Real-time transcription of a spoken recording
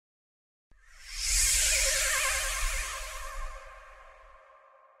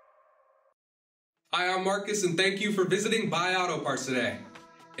Hi, I'm Marcus and thank you for visiting Buy Auto Parts today.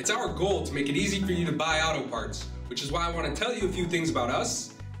 It's our goal to make it easy for you to buy auto parts, which is why I want to tell you a few things about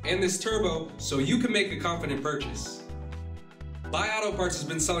us and this turbo so you can make a confident purchase. Buy Auto Parts has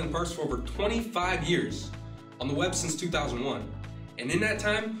been selling parts for over 25 years, on the web since 2001, and in that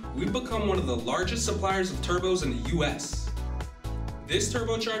time, we've become one of the largest suppliers of turbos in the US. This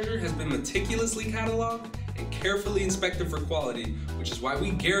turbocharger has been meticulously cataloged and carefully inspected for quality, which is why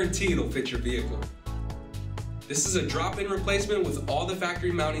we guarantee it'll fit your vehicle. This is a drop-in replacement with all the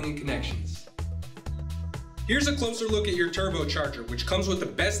factory mounting and connections. Here's a closer look at your turbocharger, which comes with the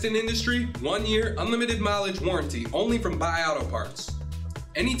best in industry, 1-year unlimited mileage warranty only from BuyAutoParts.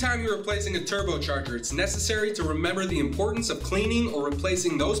 Anytime you're replacing a turbocharger, it's necessary to remember the importance of cleaning or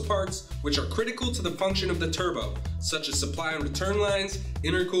replacing those parts which are critical to the function of the turbo, such as supply and return lines,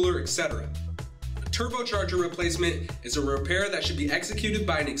 intercooler, etc. A turbocharger replacement is a repair that should be executed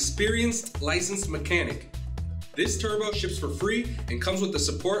by an experienced, licensed mechanic. This turbo ships for free and comes with the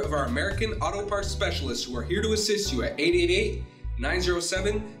support of our American auto parts specialists who are here to assist you at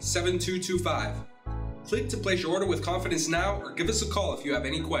 888-907-7225. Click to place your order with confidence now or give us a call if you have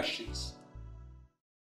any questions.